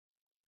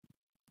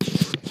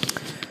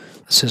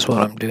This is what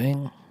I'm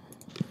doing.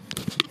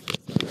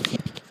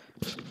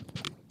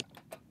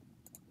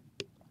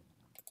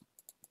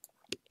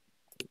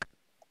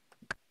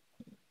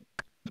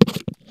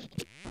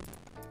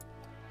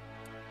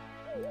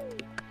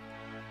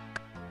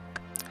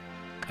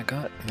 I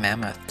got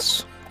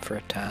mammoths for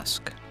a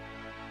task,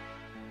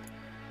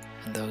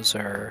 and those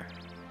are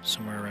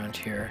somewhere around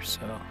here,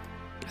 so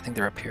I think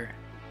they're up here.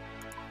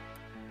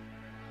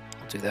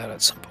 I'll do that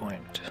at some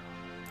point.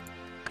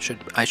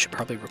 I should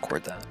probably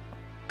record that.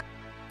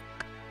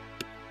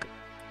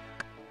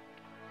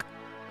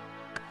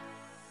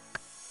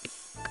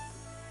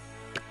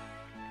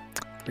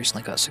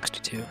 Recently got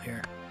 62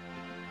 here.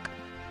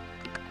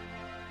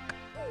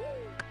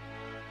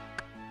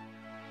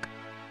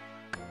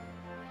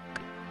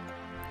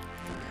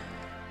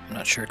 I'm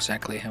not sure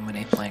exactly how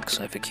many planks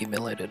I've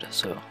accumulated,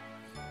 so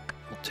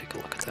we'll take a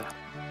look at that.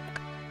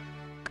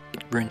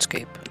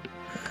 Runescape.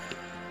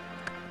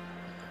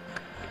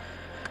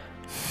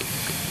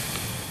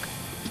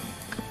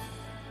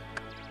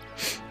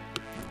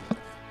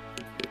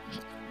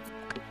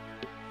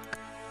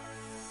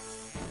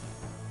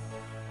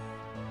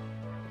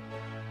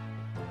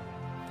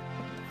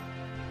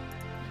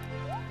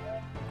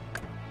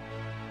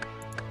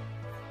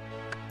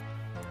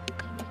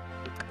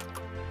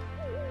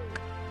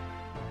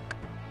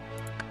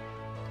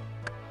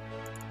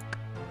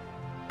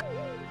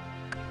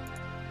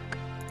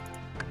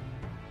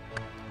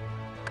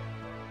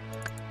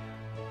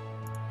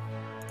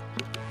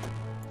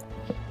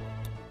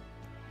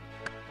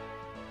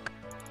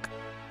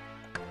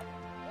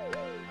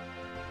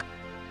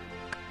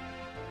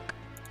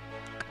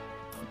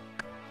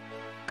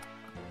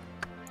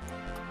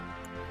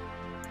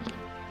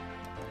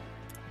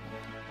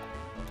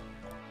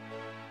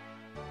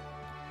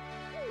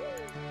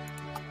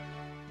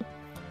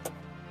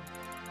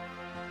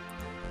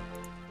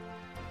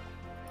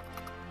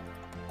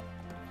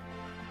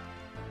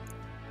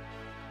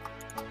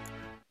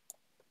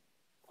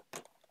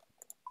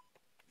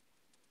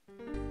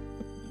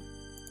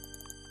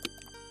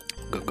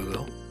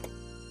 Go.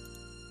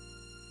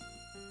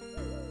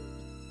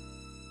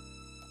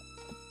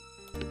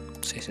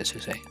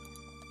 Say.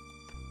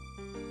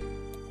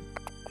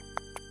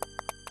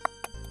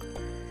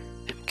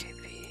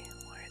 MKV,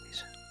 why are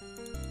these?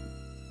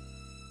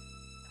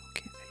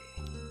 MKV.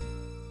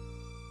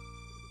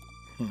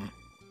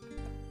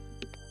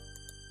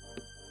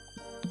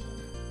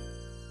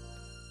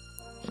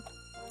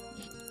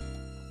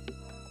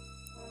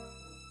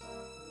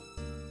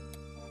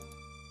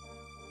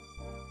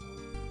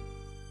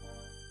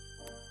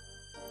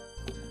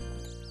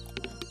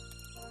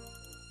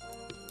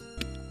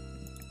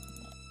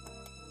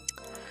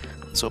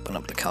 Let's open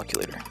up the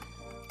calculator.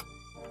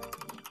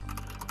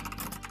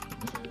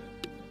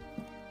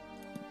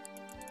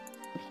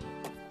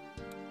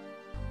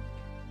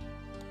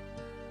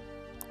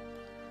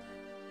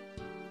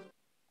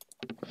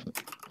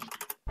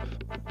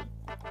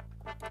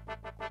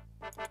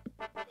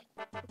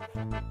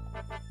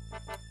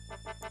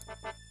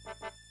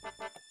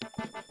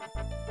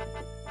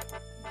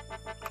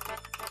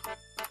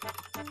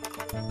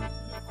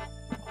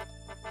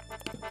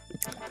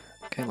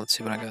 Okay, let's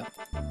see what I got.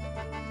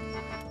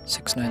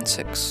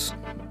 696.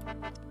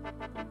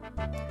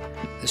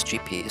 This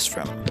GP is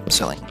from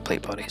selling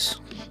plate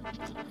bodies.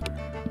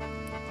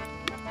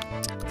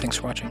 Thanks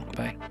for watching.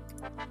 Bye.